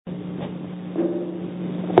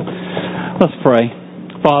Let's pray.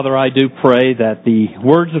 Father, I do pray that the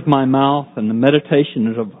words of my mouth and the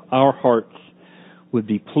meditations of our hearts would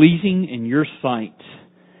be pleasing in your sight.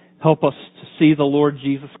 Help us to see the Lord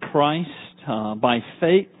Jesus Christ by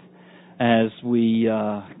faith as we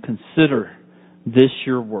consider this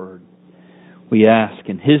your word. We ask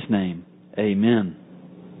in His name, amen.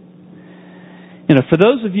 For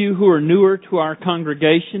those of you who are newer to our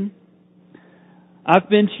congregation, I've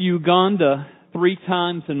been to Uganda 3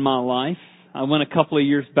 times in my life. I went a couple of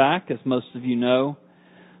years back, as most of you know.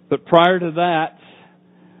 But prior to that,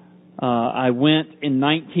 I went in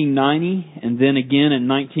 1990 and then again in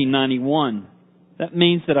 1991. That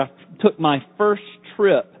means that I took my first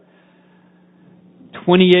trip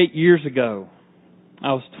 28 years ago.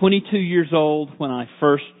 I was 22 years old when I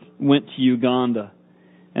first went to Uganda,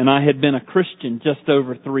 and I had been a Christian just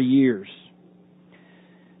over 3 years.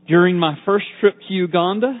 During my first trip to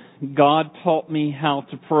Uganda, God taught me how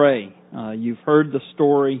to pray. You've heard the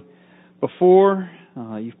story before.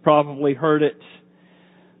 You've probably heard it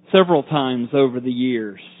several times over the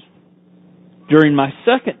years. During my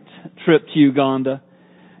second trip to Uganda,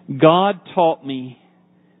 God taught me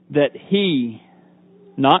that He,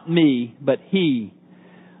 not me, but He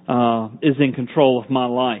is in control of my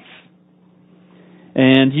life.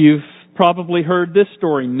 And you've probably heard this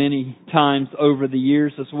story many times over the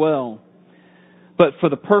years as well. But for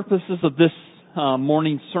the purposes of this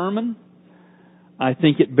morning sermon, I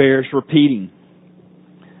think it bears repeating.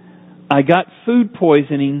 I got food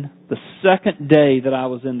poisoning the second day that I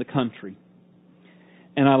was in the country,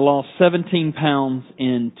 and I lost 17 pounds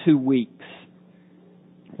in 2 weeks.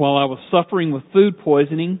 While I was suffering with food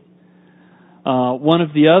poisoning, one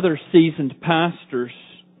of the other seasoned pastors,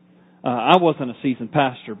 I wasn't a seasoned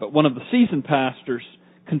pastor, but one of the seasoned pastors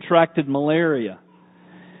contracted malaria.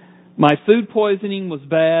 My food poisoning was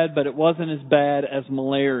bad, but it wasn't as bad as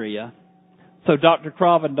malaria. So Dr.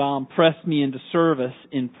 Kravendam pressed me into service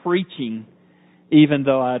in preaching, even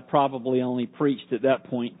though I had probably only preached at that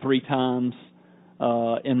point 3 times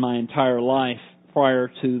in my entire life prior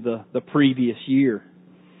to the previous year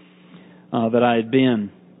that I had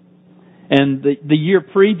been. And the year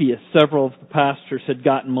previous, several of the pastors had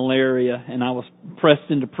gotten malaria, and I was pressed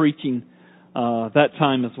into preaching that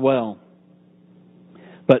time as well.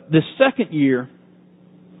 But this second year,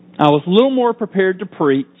 I was a little more prepared to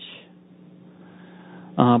preach,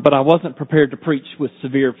 but I wasn't prepared to preach with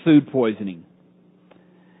severe food poisoning.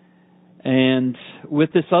 And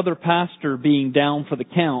with this other pastor being down for the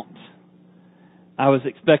count, I was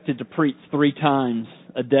expected to preach 3 times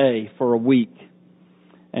a day for a week.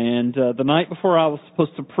 And the night before I was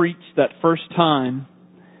supposed to preach that first time,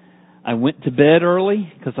 I went to bed early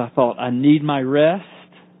because I thought I need my rest.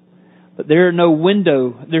 But there's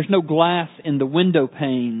no glass in the window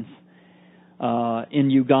panes in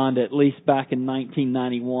Uganda, at least back in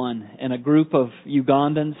 1991. And a group of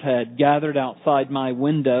Ugandans had gathered outside my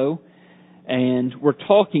window and were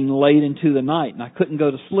talking late into the night, and I couldn't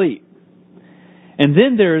go to sleep. And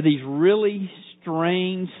then there are these really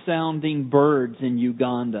strange sounding birds in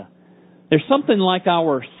Uganda. They're something like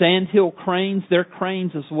our sandhill cranes. They're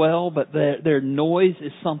cranes as well, but their noise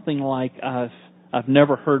is something like I've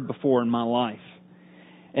never heard before in my life.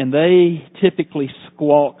 And they typically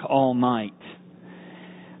squawk all night.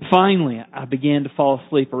 Finally, I began to fall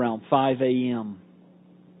asleep around 5 a.m.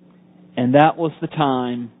 And that was the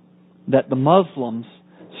time that the Muslims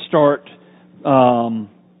start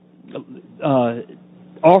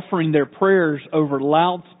offering their prayers over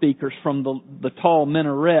loudspeakers from the tall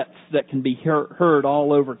minarets that can be heard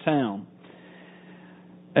all over town.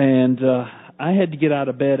 And I had to get out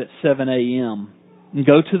of bed at 7 a.m. and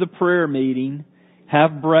go to the prayer meeting,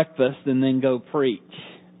 have breakfast, and then go preach.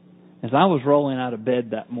 As I was rolling out of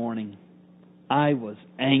bed that morning, I was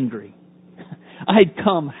angry. I had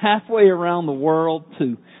come halfway around the world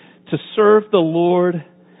to serve the Lord.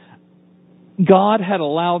 God had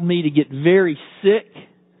allowed me to get very sick.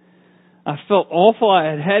 I felt awful. I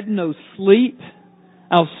had had no sleep.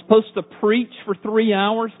 I was supposed to preach for 3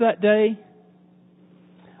 hours that day.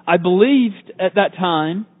 I believed at that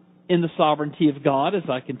time in the sovereignty of God, as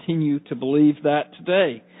I continue to believe that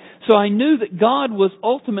today. So I knew that God was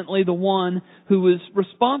ultimately the one who was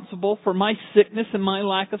responsible for my sickness and my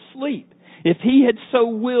lack of sleep. If He had so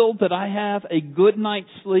willed that I have a good night's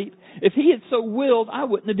sleep, if He had so willed, I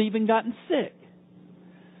wouldn't have even gotten sick.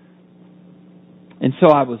 And so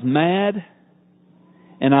I was mad,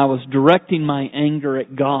 and I was directing my anger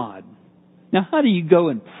at God. Now, how do you go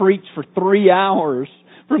and preach for 3 hours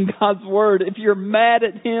from God's Word if you're mad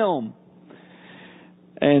at Him?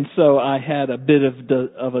 And so I had a bit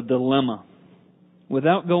of a dilemma.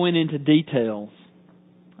 Without going into details,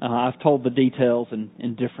 I've told the details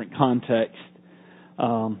in different contexts.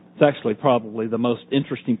 It's actually probably the most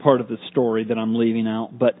interesting part of the story that I'm leaving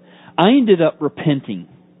out. But I ended up repenting.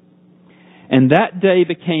 And that day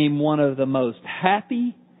became one of the most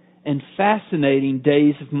happy and fascinating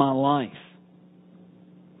days of my life.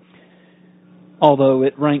 Although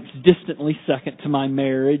it ranks distantly second to my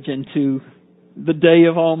marriage and to the day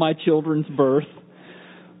of all my children's birth.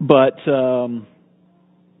 But through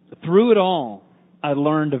it all, I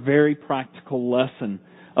learned a very practical lesson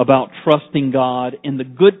about trusting God in the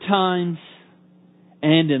good times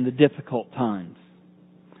and in the difficult times.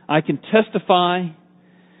 I can testify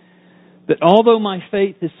that although my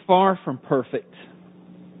faith is far from perfect,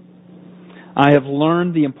 I have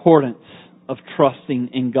learned the importance of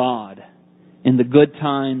trusting in God in the good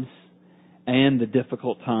times and the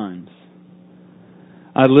difficult times.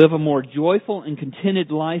 I live a more joyful and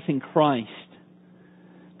contented life in Christ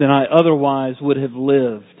than I otherwise would have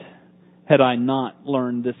lived had I not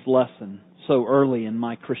learned this lesson so early in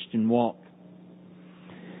my Christian walk.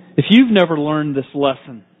 If you've never learned this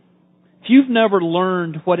lesson, if you've never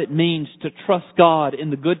learned what it means to trust God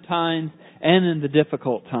in the good times and in the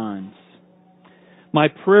difficult times, my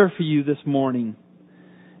prayer for you this morning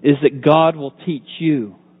is that God will teach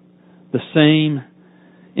you the same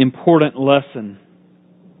important lesson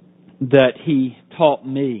that He taught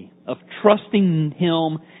me, of trusting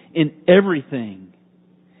Him in everything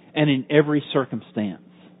and in every circumstance.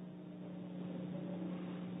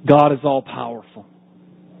 God is all powerful.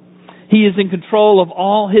 He is in control of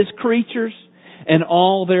all His creatures and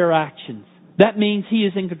all their actions. That means He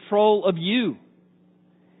is in control of you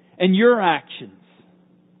and your actions.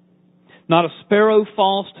 Not a sparrow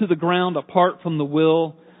falls to the ground apart from the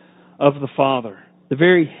will of the Father. The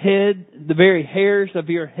very hairs of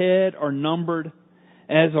your head are numbered,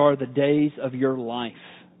 as are the days of your life.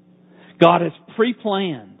 God has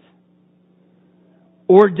pre-planned,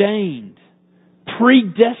 ordained,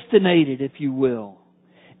 predestinated, if you will,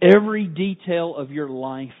 every detail of your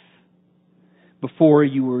life before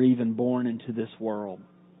you were even born into this world.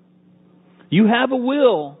 You have a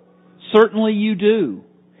will, certainly you do.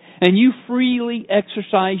 And you freely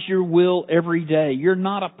exercise your will every day. You're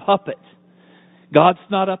not a puppet. God's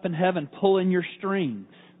not up in heaven pulling your strings.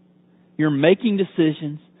 You're making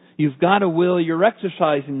decisions. You've got a will. You're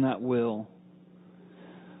exercising that will.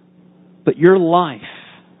 But your life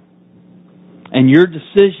and your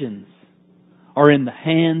decisions are in the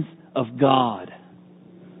hands of God.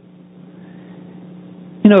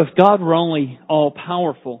 You know, if God were only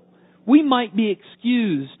all-powerful, we might be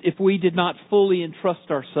excused if we did not fully entrust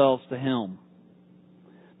ourselves to Him.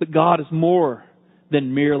 But God is more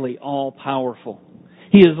than merely all-powerful.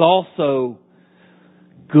 He is also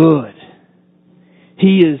good.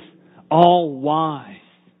 He is all-wise.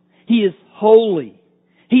 He is holy.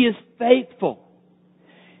 He is faithful.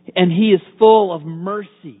 And He is full of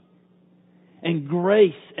mercy and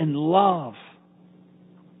grace and love.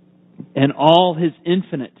 And all His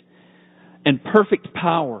infinite and perfect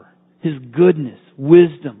power, His goodness,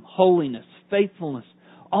 wisdom, holiness, faithfulness,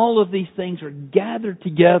 all of these things are gathered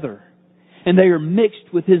together, and they are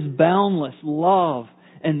mixed with His boundless love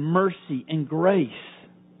and mercy and grace.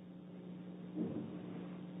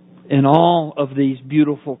 And all of these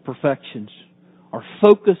beautiful perfections are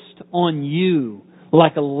focused on you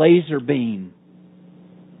like a laser beam,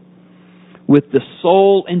 with the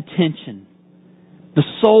sole intention, the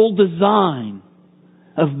sole design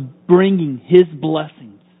of bringing His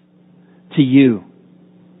blessings to you.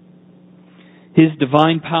 His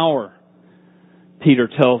divine power, Peter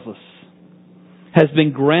tells us, has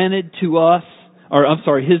been granted to us,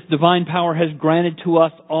 His divine power has granted to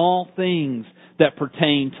us all things that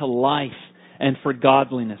pertain to life and for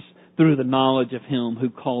godliness through the knowledge of Him who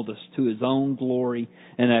called us to His own glory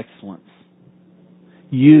and excellence.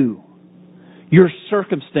 Your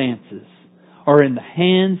circumstances are in the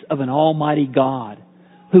hands of an almighty God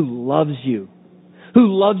who loves you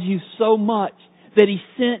so much that He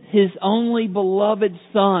sent His only beloved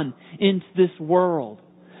Son into this world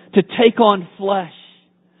to take on flesh,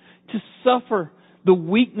 to suffer the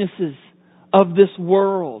weaknesses of this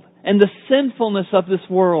world and the sinfulness of this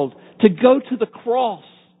world, to go to the cross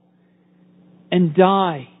and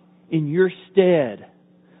die in your stead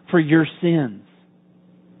for your sins.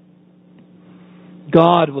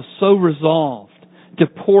 God was so resolved to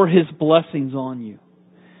pour His blessings on you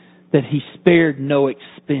that He spared no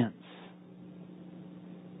expense.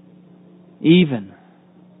 Even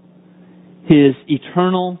His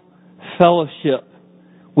eternal fellowship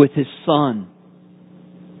with His Son.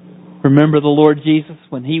 Remember the Lord Jesus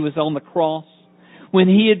when He was on the cross? When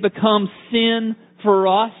He had become sin for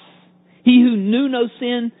us, He who knew no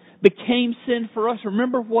sin became sin for us.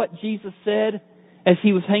 Remember what Jesus said as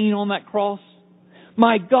He was hanging on that cross?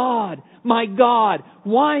 My God,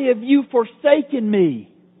 why have you forsaken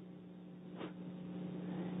me?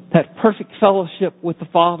 That perfect fellowship with the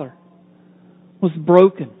Father was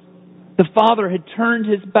broken. The Father had turned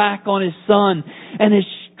His back on His Son and has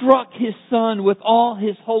struck His Son with all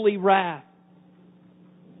His holy wrath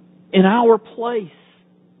in our place.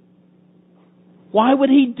 Why would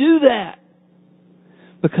He do that?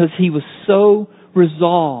 Because He was so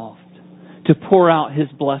resolved to pour out His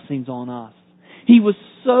blessings on us. He was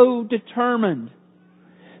so determined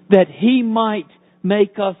that He might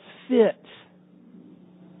make us fit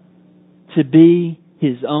to be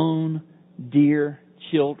His own dear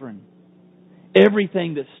children.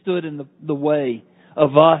 Everything that stood in the way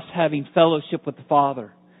of us having fellowship with the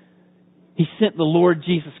Father, He sent the Lord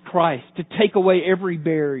Jesus Christ to take away every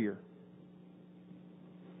barrier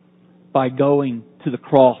by going to the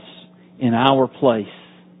cross in our place.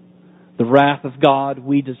 The wrath of God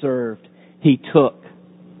we deserved, He took.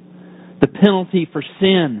 The penalty for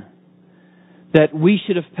sin that we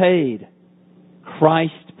should have paid,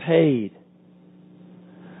 Christ paid.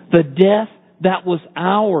 The death that was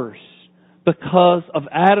ours because of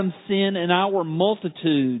Adam's sin and our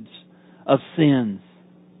multitudes of sins,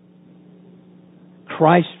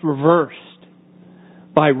 Christ reversed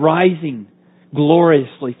by rising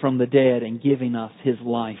gloriously from the dead and giving us His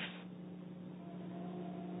life.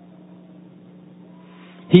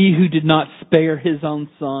 He who did not spare His own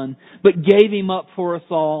Son, but gave Him up for us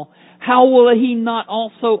all, how will He not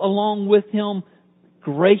also along with Him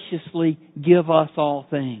graciously give us all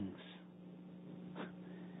things?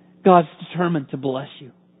 God's determined to bless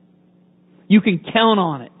you. You can count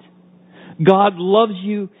on it. God loves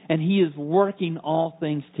you and He is working all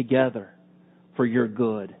things together for your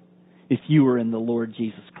good if you are in the Lord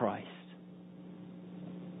Jesus Christ.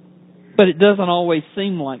 But it doesn't always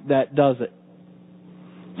seem like that, does it?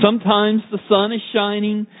 Sometimes the sun is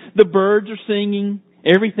shining, the birds are singing,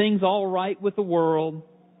 everything's all right with the world.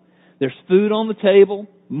 There's food on the table,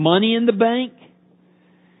 money in the bank.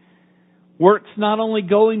 Work's not only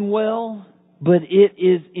going well, but it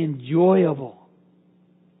is enjoyable.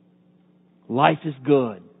 Life is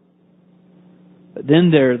good. But then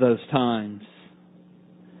there are those times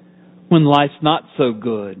when life's not so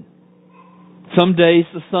good. Some days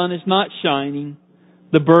the sun is not shining,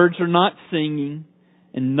 the birds are not singing,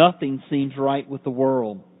 and nothing seems right with the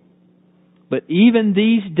world. But even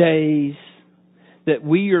these days that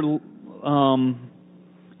we are,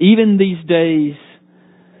 even these days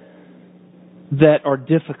that are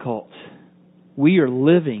difficult, we are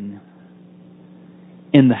living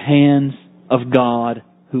in the hands of God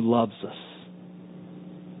who loves us.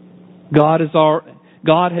 God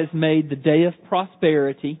has made the day of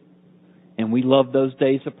prosperity, and we love those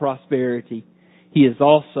days of prosperity. He has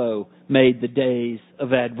also made the days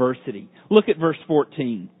of adversity. Look at verse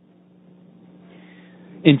 14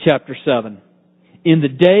 in chapter 7. In the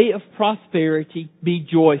day of prosperity, be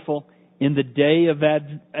joyful. In the day of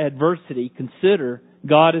adversity, consider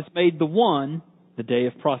God has made the one, the day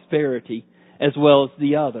of prosperity, as well as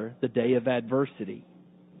the other, the day of adversity,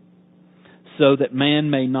 so that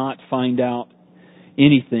man may not find out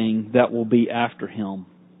anything that will be after him.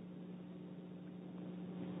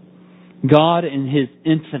 God, in His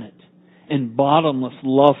infinite and bottomless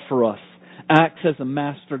love for us, acts as a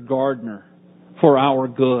master gardener for our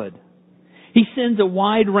good. He sends a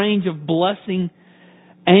wide range of blessing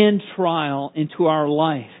and trial into our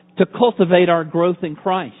life to cultivate our growth in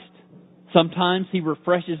Christ. Sometimes He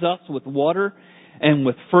refreshes us with water and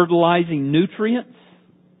with fertilizing nutrients.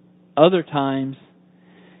 Other times,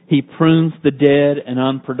 He prunes the dead and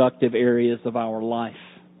unproductive areas of our life.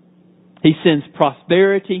 He sends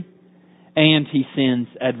prosperity and He sends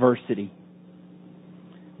adversity.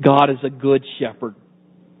 God is a good shepherd.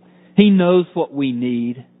 He knows what we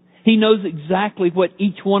need. He knows exactly what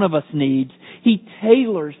each one of us needs. He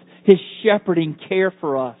tailors His shepherding care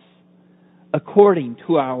for us according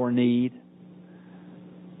to our need.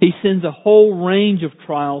 He sends a whole range of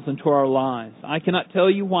trials into our lives. I cannot tell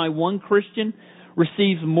you why one Christian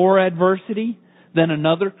receives more adversity than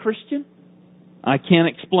another Christian. I can't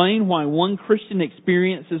explain why one Christian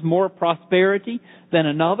experiences more prosperity than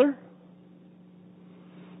another.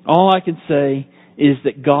 All I can say is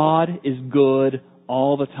that God is good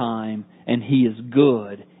all the time, and He is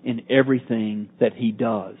good in everything that He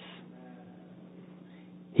does.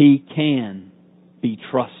 He can be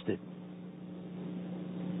trusted.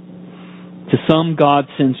 To some, God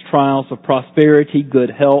sends trials of prosperity, good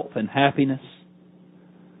health, and happiness.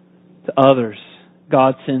 To others,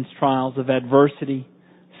 God sends trials of adversity,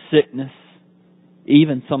 sickness,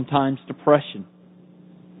 even sometimes depression.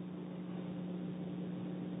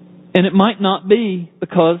 And it might not be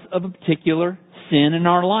because of a particular sin in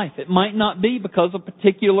our life. It might not be because of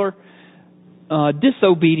particular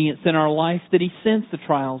disobedience in our life that He sends the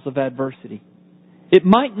trials of adversity. It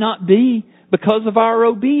might not be because of our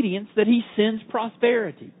obedience that He sends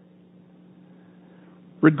prosperity.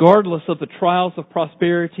 Regardless of the trials of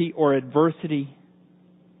prosperity or adversity,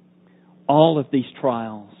 all of these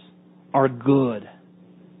trials are good.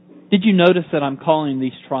 Did you notice that I'm calling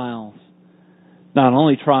these trials not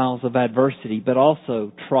only trials of adversity, but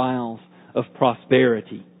also trials of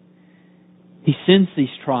prosperity? He sends these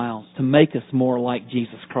trials to make us more like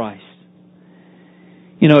Jesus Christ.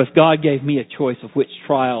 You know, if God gave me a choice of which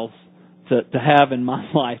trials to have in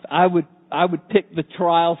my life, I would pick the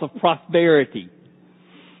trials of prosperity.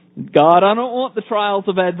 God, I don't want the trials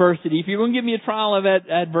of adversity. If you're going to give me a trial of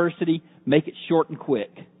adversity, make it short and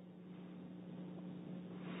quick.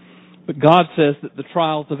 But God says that the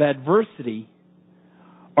trials of adversity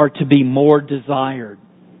are to be more desired.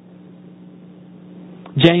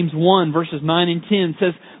 James 1 verses 9 and 10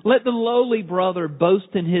 says, "Let the lowly brother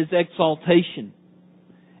boast in his exaltation,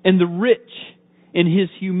 and the rich in his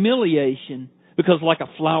humiliation, because like a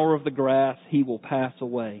flower of the grass he will pass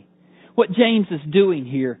away." What James is doing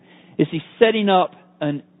here is he's setting up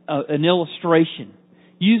an illustration,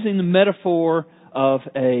 using the metaphor of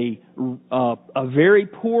a very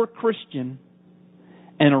poor Christian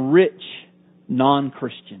and a rich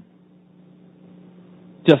non-Christian,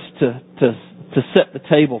 just to set the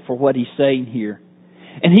table for what he's saying here.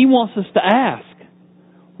 And he wants us to ask,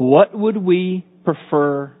 what would we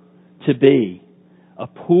prefer to be? A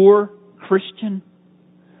poor Christian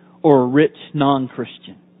or a rich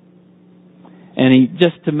non-Christian? And he,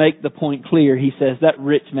 just to make the point clear, he says that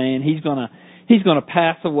rich man, he's gonna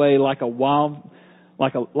pass away like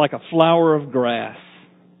a flower of grass.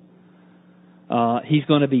 He's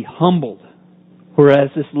going to be humbled, whereas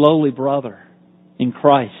this lowly brother in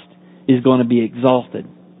Christ is going to be exalted.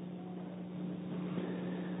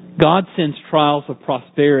 God sends trials of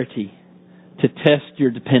prosperity to test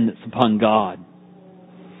your dependence upon God.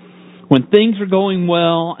 When things are going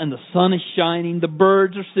well and the sun is shining, the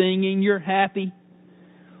birds are singing, you're happy,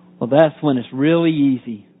 well, that's when it's really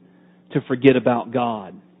easy to forget about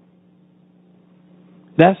God.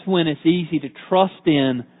 That's when it's easy to trust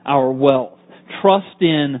in our wealth, trust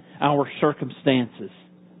in our circumstances.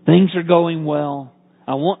 Things are going well.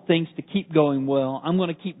 I want things to keep going well. I'm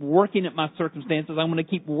going to keep working at my circumstances. I'm going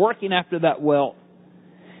to keep working after that wealth.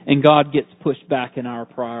 And God gets pushed back in our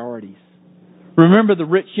priorities. Remember the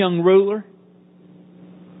rich young ruler?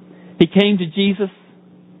 He came to Jesus.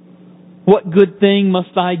 What good thing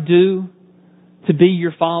must I do to be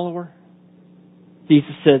your follower?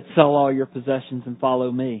 Jesus said, sell all your possessions and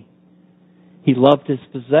follow me. He loved his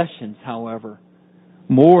possessions, however,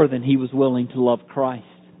 more than he was willing to love Christ.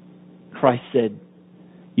 Christ said,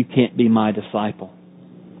 you can't be my disciple.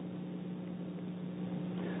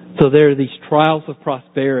 So there are these trials of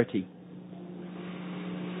prosperity.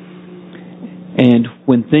 And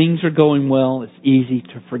when things are going well, it's easy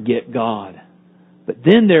to forget God. But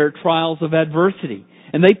then there are trials of adversity.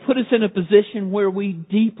 And they put us in a position where we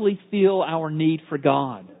deeply feel our need for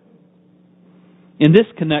God. In this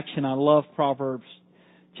connection, I love Proverbs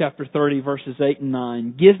chapter 30, verses 8 and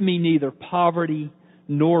 9. Give me neither poverty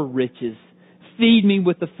nor riches. Feed me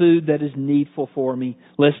with the food that is needful for me,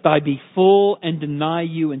 lest I be full and deny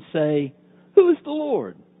you and say, who is the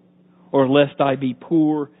Lord? Or lest I be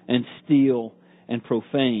poor and steal and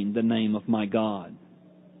profane the name of my God.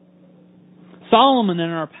 Solomon in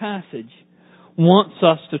our passage wants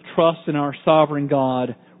us to trust in our sovereign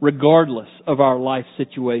God regardless of our life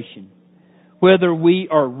situation. Whether we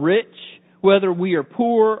are rich, whether we are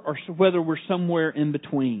poor, or whether we're somewhere in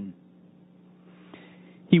between.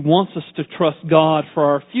 He wants us to trust God for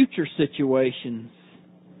our future situations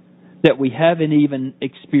that we haven't even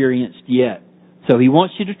experienced yet. So He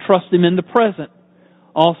wants you to trust Him in the present,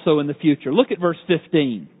 also in the future. Look at verse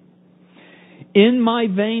 15. In my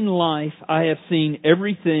vain life I have seen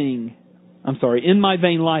everything. In my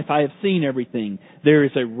vain life I have seen everything. There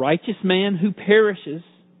is a righteous man who perishes.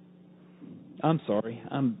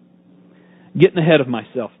 I'm getting ahead of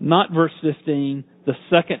myself. Not verse 15, the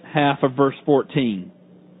second half of verse 14.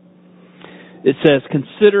 It says,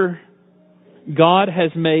 consider God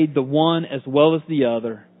has made the one as well as the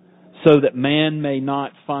other, so that man may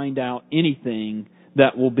not find out anything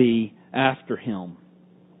that will be after him.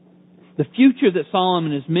 The future that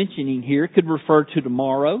Solomon is mentioning here could refer to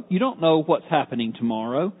tomorrow. You don't know what's happening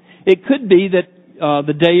tomorrow. It could be that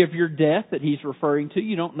the day of your death that he's referring to,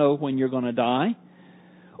 you don't know when you're going to die.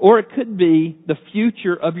 Or it could be the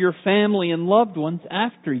future of your family and loved ones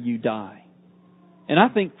after you die. And I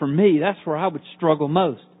think for me, that's where I would struggle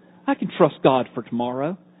most. I can trust God for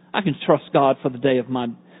tomorrow. I can trust God for the day of my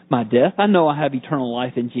death. I know I have eternal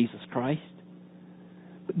life in Jesus Christ.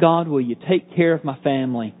 But God, will you take care of my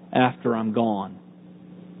family after I'm gone?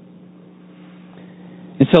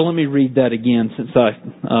 And so let me read that again since I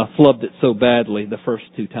flubbed it so badly the first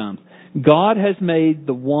two times. God has made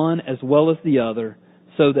the one as well as the other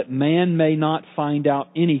so that man may not find out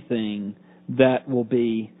anything that will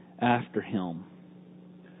be after him.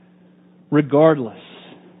 Regardless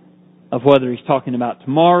of whether he's talking about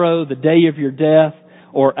tomorrow, the day of your death,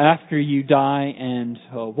 or after you die and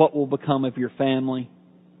what will become of your family,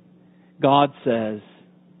 God says,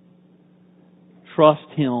 trust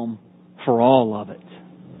Him for all of it.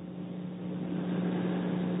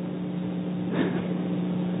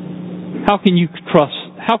 How can you trust?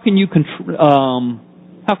 How can you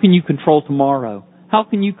control tomorrow? How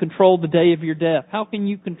can you control the day of your death? How can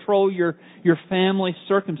you control your family's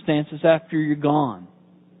circumstances after you're gone?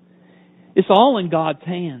 It's all in God's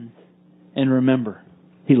hands. And remember,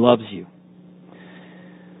 He loves you.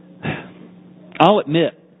 I'll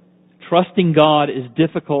admit, trusting God is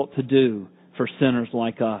difficult to do for sinners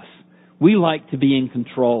like us. We like to be in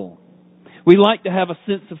control. We like to have a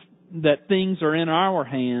sense of that things are in our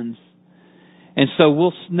hands. And so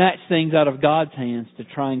we'll snatch things out of God's hands to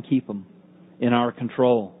try and keep them in our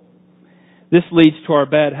control. This leads to our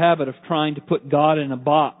bad habit of trying to put God in a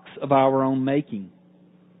box of our own making.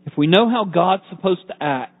 If we know how God's supposed to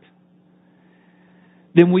act,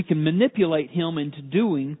 then we can manipulate Him into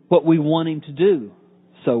doing what we want Him to do,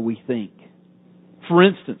 so we think. For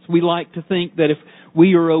instance, we like to think that if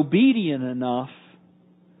we are obedient enough,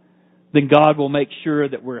 then God will make sure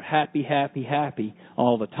that we're happy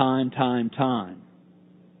all the time.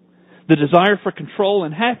 The desire for control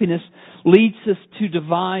and happiness leads us to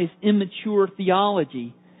devise immature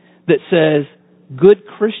theology that says good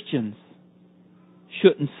Christians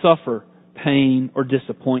shouldn't suffer pain or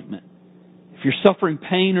disappointment. If you're suffering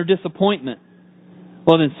pain or disappointment,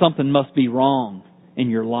 well, then something must be wrong in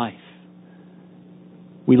your life.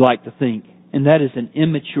 We like to think, and that is an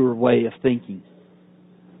immature way of thinking.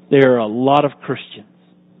 There are a lot of Christians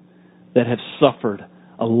that have suffered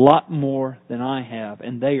a lot more than I have,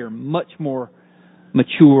 and they are much more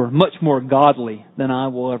mature, much more godly than I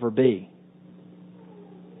will ever be.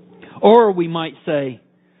 Or we might say,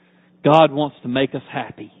 God wants to make us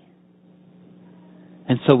happy.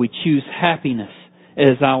 And so we choose happiness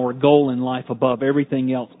as our goal in life above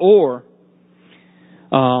everything else. Or,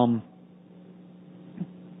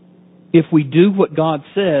 if we do what God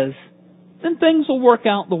says, then things will work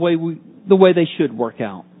out the way they should work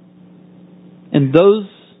out. And those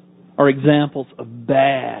are examples of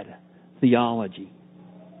bad theology.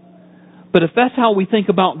 But if that's how we think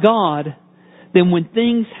about God, then when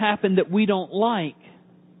things happen that we don't like,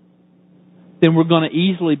 then we're going to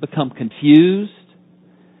easily become confused,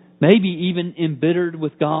 maybe even embittered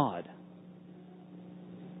with God.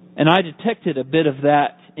 And I detected a bit of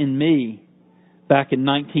that in me back in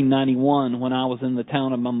 1991 when I was in the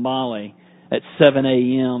town of Mbale at 7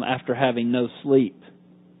 a.m. after having no sleep.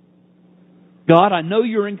 God, I know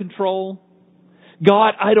You're in control.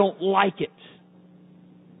 God, I don't like it.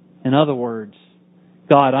 In other words,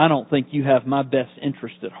 God, I don't think You have my best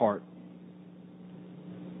interest at heart.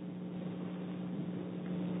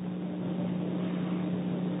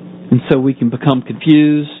 And so we can become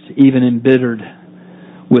confused, even embittered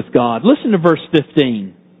with God. Listen to verse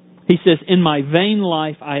 15. He says, in my vain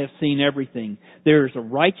life I have seen everything. There is a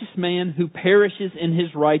righteous man who perishes in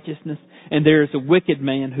his righteousness, and there is a wicked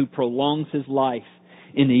man who prolongs his life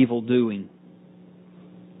in evil doing.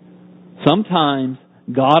 Sometimes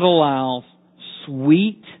God allows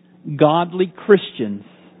sweet, godly Christians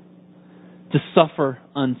to suffer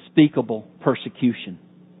unspeakable persecution.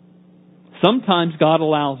 Sometimes God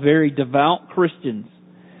allows very devout Christians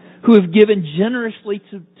who have given generously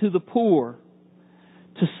to the poor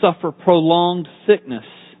to suffer prolonged sickness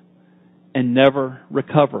and never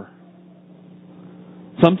recover.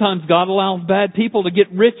 Sometimes God allows bad people to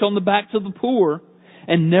get rich on the backs of the poor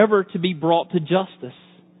and never to be brought to justice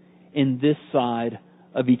in this side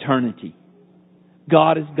of eternity.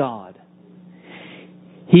 God is God.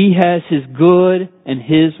 He has His good and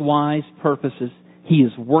His wise purposes. He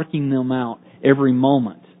is working them out every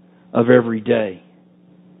moment of every day.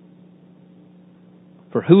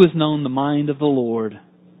 For who has known the mind of the Lord,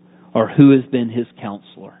 or who has been His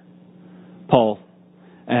counselor? Paul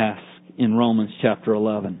asks in Romans chapter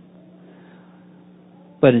 11.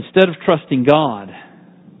 But instead of trusting God,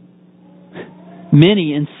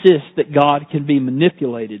 Many insist that God can be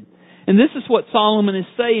manipulated. And this is what Solomon is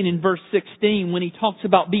saying in verse 16 when he talks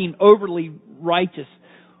about being overly righteous,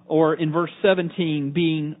 or in verse 17,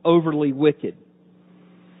 being overly wicked.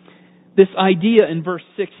 This idea in verse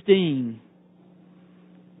 16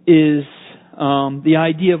 is the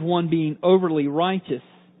idea of one being overly righteous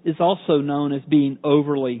is also known as being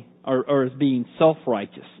overly, or as being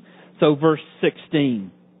self-righteous. So verse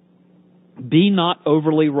 16, be not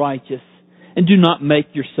overly righteous, and do not make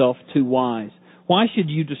yourself too wise. Why should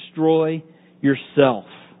you destroy yourself?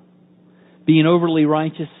 Being overly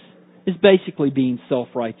righteous is basically being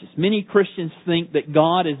self-righteous. Many Christians think that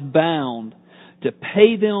God is bound to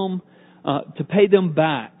pay them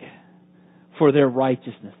back for their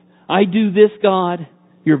righteousness. I do this, God,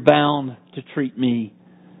 you're bound to treat me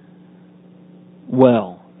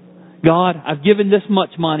well. God, I've given this much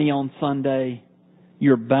money on Sunday,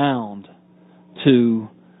 you're bound to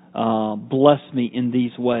bless me in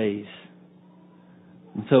these ways.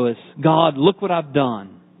 And so it's, God, look what I've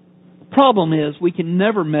done. The problem is we can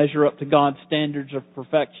never measure up to God's standards of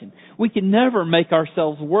perfection. We can never make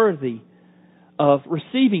ourselves worthy of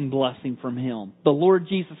receiving blessing from Him. The Lord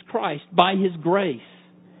Jesus Christ, by His grace,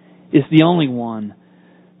 is the only one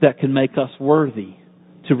that can make us worthy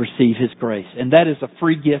to receive His grace. And that is a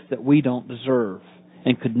free gift that we don't deserve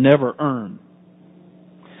and could never earn.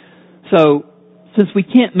 So, since we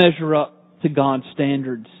can't measure up to God's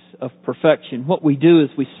standards of perfection, what we do is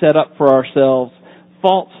we set up for ourselves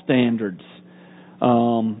false standards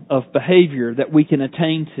of behavior that we can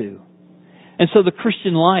attain to. And so the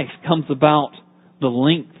Christian life comes about the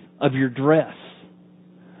length of your dress,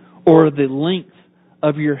 or the length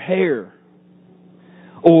of your hair,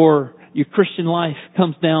 or your Christian life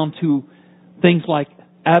comes down to things like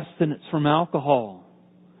abstinence from alcohol,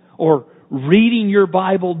 or reading your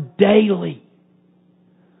Bible daily,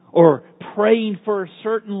 or praying for a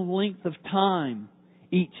certain length of time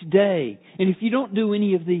each day. And if you don't do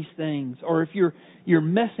any of these things, or if you're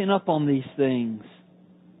messing up on these things,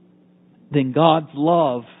 then God's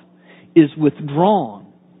love is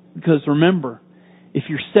withdrawn. Because remember, if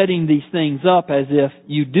you're setting these things up as if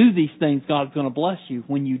you do these things, God's going to bless you.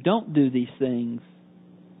 When you don't do these things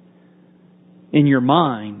in your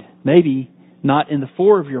mind, maybe not in the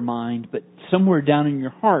fore of your mind, but somewhere down in your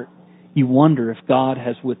heart, you wonder if God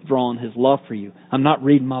has withdrawn His love for you. I'm not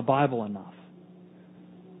reading my Bible enough.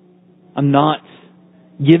 I'm not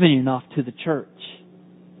giving enough to the church.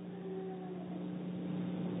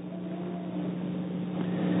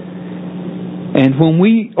 And when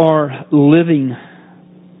we are living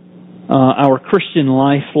our Christian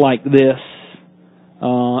life like this,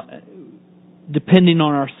 depending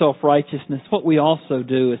on our self-righteousness, what we also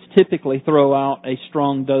do is typically throw out a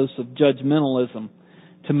strong dose of judgmentalism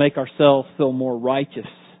to make ourselves feel more righteous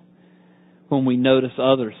when we notice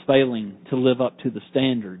others failing to live up to the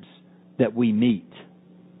standards that we meet.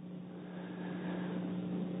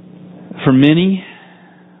 For many,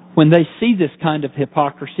 when they see this kind of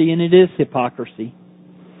hypocrisy, and it is hypocrisy,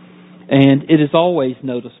 and it is always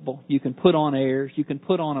noticeable, you can put on airs, you can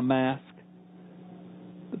put on a mask,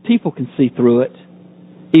 but people can see through it,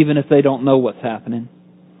 even if they don't know what's happening.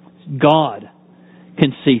 God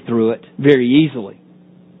can see through it very easily.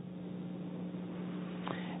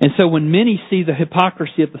 And so when many see the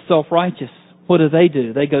hypocrisy of the self-righteous, what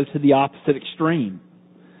do? They go to the opposite extreme.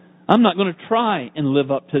 I'm not going to try and live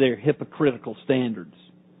up to their hypocritical standards.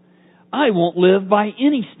 I won't live by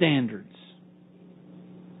any standards.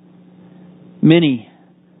 Many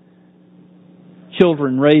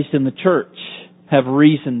children raised in the church have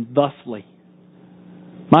reasoned thusly.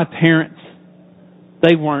 My parents,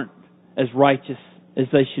 they weren't as righteous as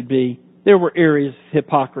they should be. There were areas of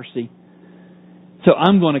hypocrisy. So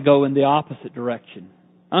I'm going to go in the opposite direction.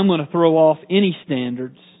 I'm going to throw off any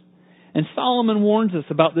standards. And Solomon warns us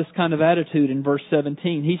about this kind of attitude in verse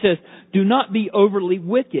 17. He says, do not be overly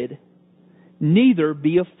wicked, neither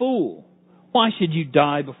be a fool. Why should you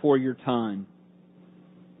die before your time?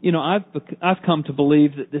 You know, I've come to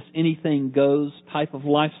believe that this anything goes type of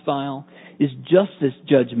lifestyle is just as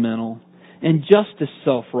judgmental and just as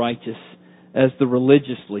self-righteous as the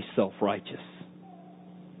religiously self-righteous.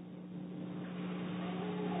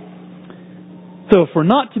 So if we're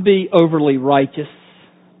not to be overly righteous,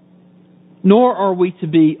 nor are we to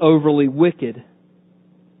be overly wicked,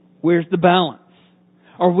 where's the balance?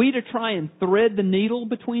 Are we to try and thread the needle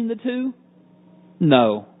between the two?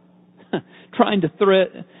 No. Trying to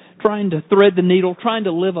thread the needle, trying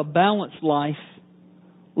to live a balanced life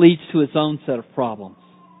leads to its own set of problems.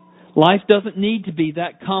 Life doesn't need to be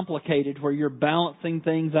that complicated where you're balancing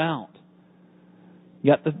things out.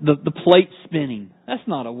 You got the plate spinning. That's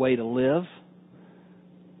not a way to live.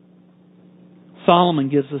 Solomon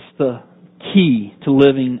gives us the key to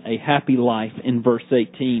living a happy life in verse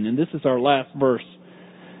 18. And this is our last verse.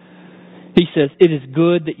 He says, "It is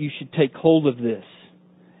good that you should take hold of this,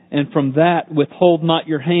 and from that withhold not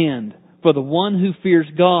your hand, for the one who fears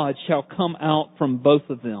God shall come out from both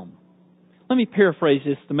of them." Let me paraphrase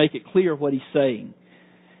this to make it clear what he's saying.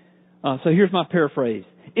 So here's my paraphrase.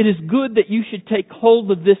 It is good that you should take hold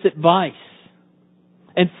of this advice,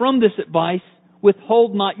 and from this advice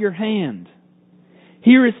withhold not your hand.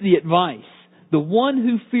 Here is the advice. The one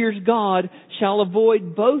who fears God shall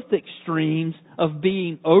avoid both extremes of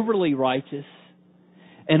being overly righteous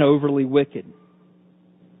and overly wicked.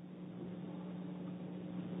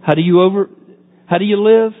 How do you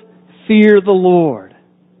live? Fear the Lord.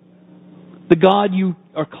 The God you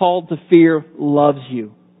are called to fear loves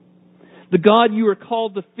you. The God you are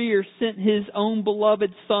called to fear sent His own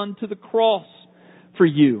beloved Son to the cross for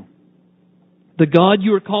you. The God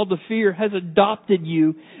you are called to fear has adopted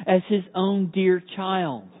you as His own dear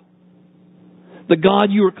child. The God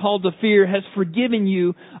you are called to fear has forgiven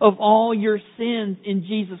you of all your sins in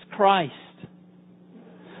Jesus Christ.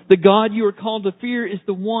 The God you are called to fear is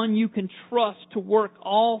the one you can trust to work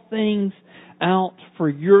all things out for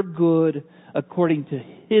your good according to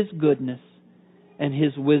His goodness and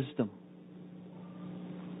His wisdom.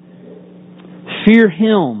 Fear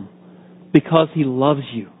Him because He loves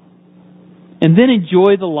you. And then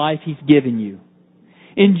enjoy the life He's given you.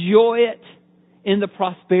 Enjoy it in the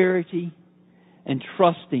prosperity and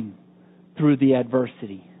trusting through the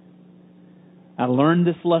adversity. I learned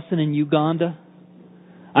this lesson in Uganda.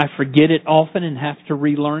 I forget it often and have to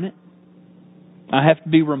relearn it. I have to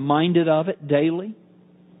be reminded of it daily.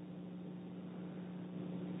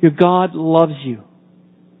 Your God loves you.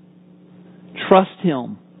 Trust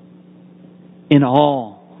Him in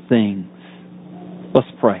all things. Let's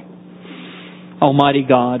pray. Almighty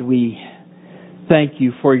God, we thank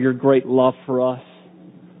You for Your great love for us.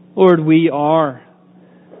 Lord, we are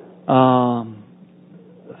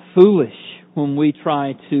foolish when we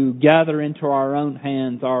try to gather into our own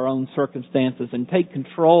hands our own circumstances and take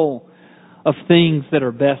control of things that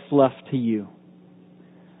are best left to You.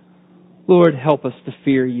 Lord, help us to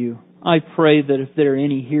fear You. I pray that if there are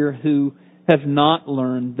any here who have not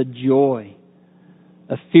learned the joy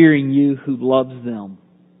of fearing You who loves them,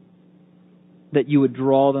 that You would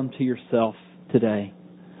draw them to Yourself today.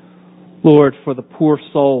 Lord, for the poor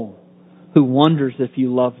soul who wonders if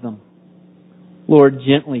You love them, Lord,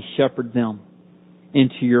 gently shepherd them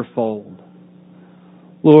into Your fold.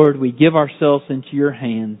 Lord, we give ourselves into Your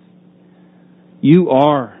hands. You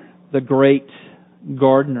are the great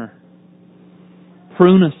gardener.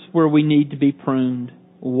 Prune us where we need to be pruned.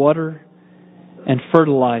 Water and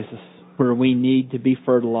fertilize us where we need to be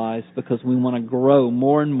fertilized, because we want to grow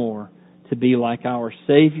more and more to be like our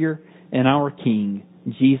Savior and our King,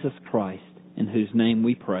 Jesus Christ, in whose name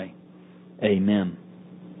we pray. Amen.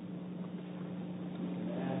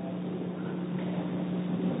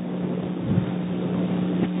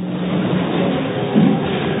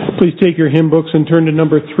 Please take your hymn books and turn to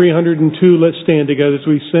number 302. Let's stand together as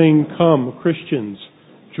we sing, "Come, Christians,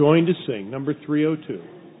 join to sing," number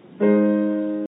 302.